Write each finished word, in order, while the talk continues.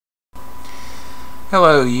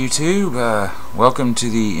Hello YouTube, welcome to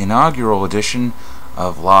the inaugural edition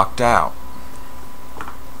of Locked Out.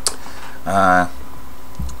 I'm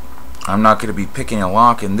not going to be picking a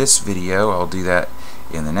lock in this video. I'll do that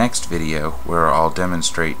in the next video where I'll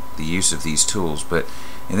demonstrate the use of these tools. But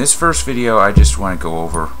in this first video I just want to go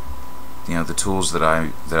over the tools that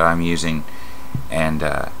I'm using and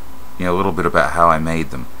a little bit about how I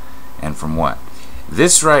made them and from what.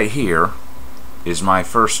 This right here is my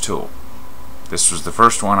first tool. This was the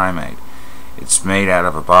first one I made. It's made out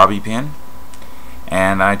of a bobby pin,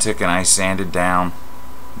 and I took and I sanded down,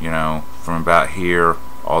 from about here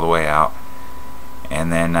all the way out, and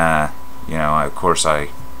then, of course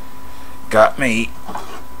I got me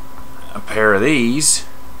a pair of these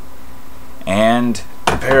and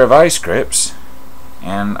a pair of ice grips,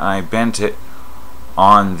 and I bent it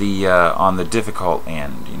on the difficult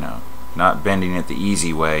end, not bending it the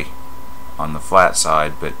easy way on the flat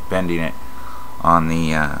side, but bending it on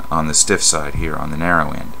the stiff side here on the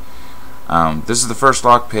narrow end. This is the first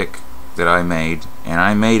lock pick that I made, and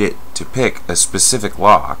I made it to pick a specific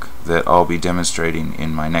lock that I'll be demonstrating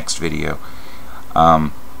in my next video.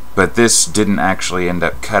 But this didn't actually end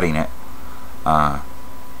up cutting it. But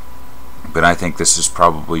I think this is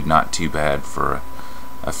probably not too bad for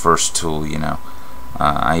a first tool.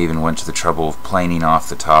 I even went to the trouble of planing off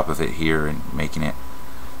the top of it here and making it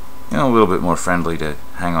a little bit more friendly to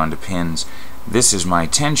hang on to pins. This is my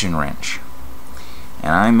tension wrench,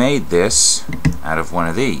 and I made this out of one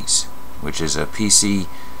of these, which is a PC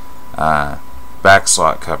back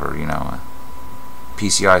slot cover, a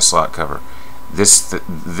PCI slot cover.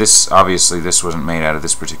 This obviously this wasn't made out of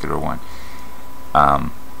this particular one,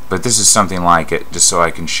 but this is something like it, just so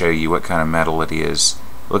I can show you what kind of metal it is.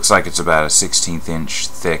 It looks like it's about a 1/16 inch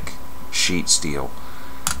thick sheet steel,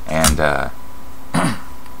 and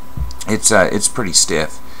it's pretty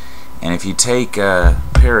stiff. And if you take a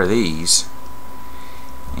pair of these,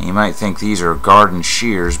 and you might think these are garden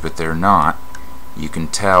shears, but they're not. You can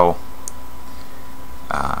tell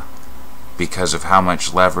because of how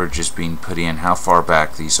much leverage is being put in, how far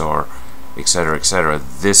back these are, etc., etc.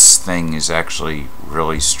 This thing is actually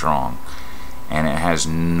really strong, and it has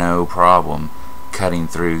no problem cutting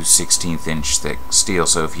through 1/16 inch thick steel.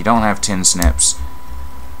 So if you don't have tin snips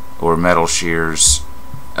or metal shears,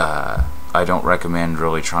 I don't recommend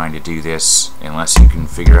really trying to do this unless you can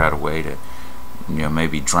figure out a way to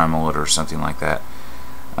maybe Dremel it or something like that.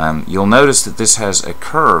 You'll notice that this has a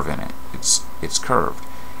curve in it. It's curved.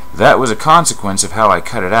 That was a consequence of how I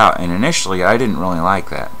cut it out, and initially I didn't really like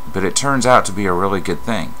that, but it turns out to be a really good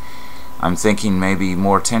thing. I'm thinking maybe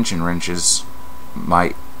more tension wrenches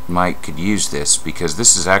could use this, because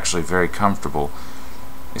this is actually very comfortable,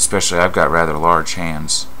 especially I've got rather large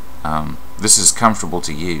hands. This is comfortable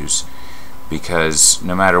to use, because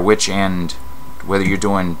no matter which end, whether you're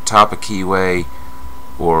doing top of keyway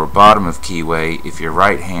or bottom of keyway, if you're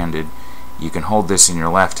right-handed, you can hold this in your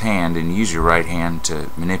left hand and use your right hand to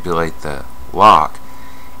manipulate the lock.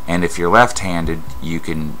 And if you're left-handed, you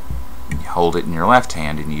can hold it in your left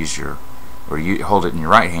hand and use you hold it in your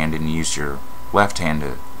right hand and use your left hand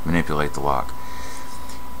to manipulate the lock.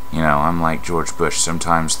 I'm like George Bush.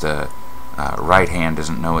 Sometimes the right hand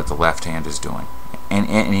doesn't know what the left hand is doing. And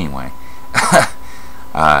anyway,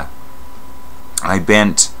 I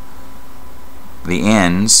bent the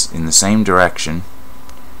ends in the same direction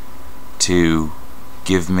to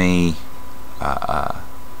give me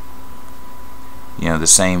the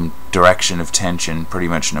same direction of tension pretty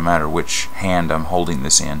much no matter which hand I'm holding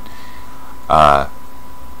this in. I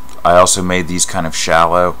also made these kind of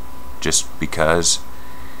shallow just because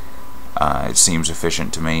it seems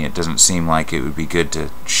efficient to me. It doesn't seem like it would be good to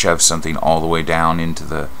shove something all the way down into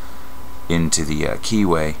the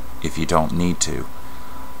keyway if you don't need to.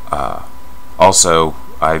 Also,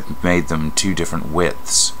 I've made them two different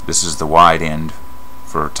widths. This is the wide end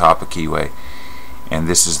for top of keyway, and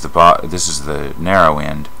this is the narrow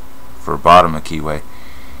end for bottom of keyway.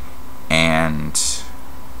 And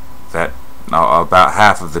that about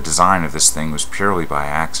half of the design of this thing was purely by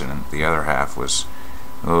accident. The other half was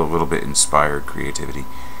a little bit inspired creativity.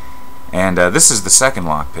 And this is the second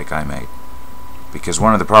lockpick I made, because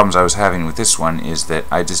one of the problems I was having with this one is that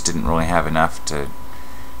I just didn't really have enough to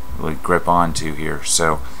really grip onto here.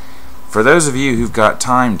 So for those of you who've got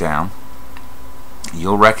time down,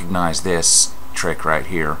 you'll recognize this trick right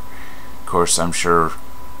here. Of course, I'm sure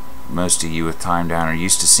most of you with time down are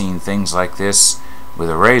used to seeing things like this with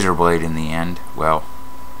a razor blade in the end. Well,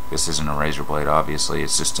 this isn't a razor blade, obviously.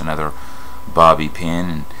 It's just another bobby pin,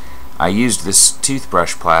 and I used this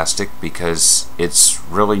toothbrush plastic because it's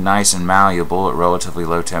really nice and malleable at relatively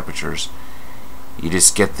low temperatures. You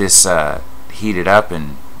just get this heat it up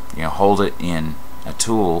and hold it in a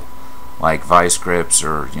tool like vice grips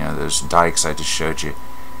or those dikes I just showed you,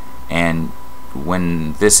 and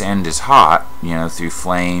when this end is hot, through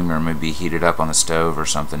flame or maybe heat it up on the stove or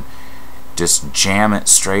something, just jam it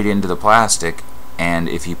straight into the plastic, and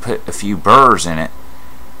if you put a few burrs in it,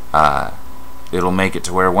 it'll make it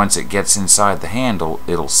to where once it gets inside the handle,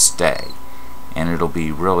 it'll stay, and it'll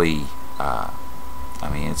be really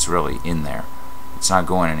it's really in there. It's not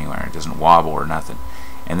going anywhere. It doesn't wobble or nothing.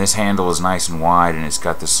 And this handle is nice and wide, and it's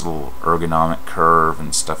got this little ergonomic curve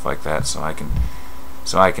and stuff like that, so I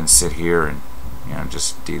can sit here and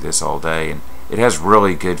just do this all day. And it has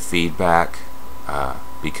really good feedback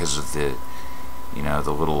because of the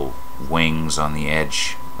the little wings on the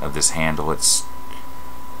edge of this handle. It's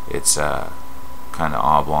kind of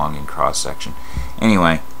oblong in cross section.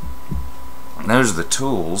 Anyway, those are the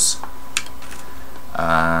tools.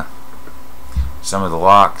 Some of the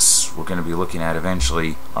locks we're going to be looking at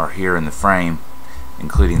eventually are here in the frame,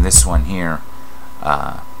 including this one here.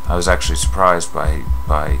 I was actually surprised by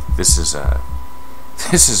this is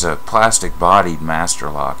a plastic bodied master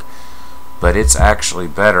lock, but it's actually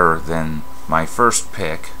better than my first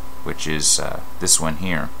pick, which is this one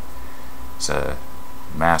here. It's a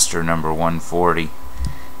master number 140.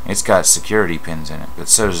 It's got security pins in it, but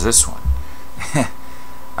so does this one.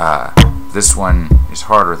 This one is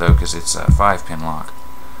harder though because it's a 5-pin lock.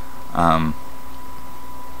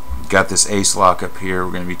 Got this ace lock up here.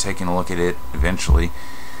 We're going to be taking a look at it eventually.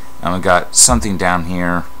 We got something down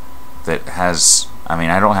here that has,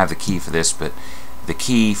 I don't have the key for this, but the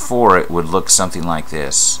key for it would look something like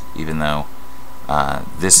this, even though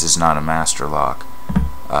this is not a master lock.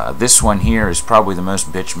 This one here is probably the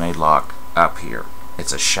most bitch-made lock up here.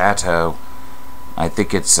 It's a Chateau. I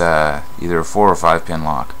think it's either a 4 or 5-pin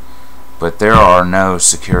lock, but there are no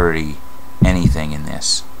security anything in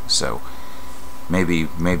this. So maybe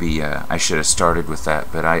I should have started with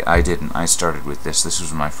that, but I didn't. I started with this. This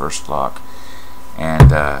was my first lock,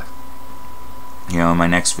 and in my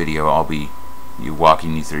next video I'll be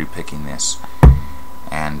walking you through picking this,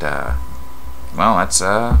 and well, that's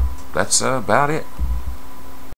about it.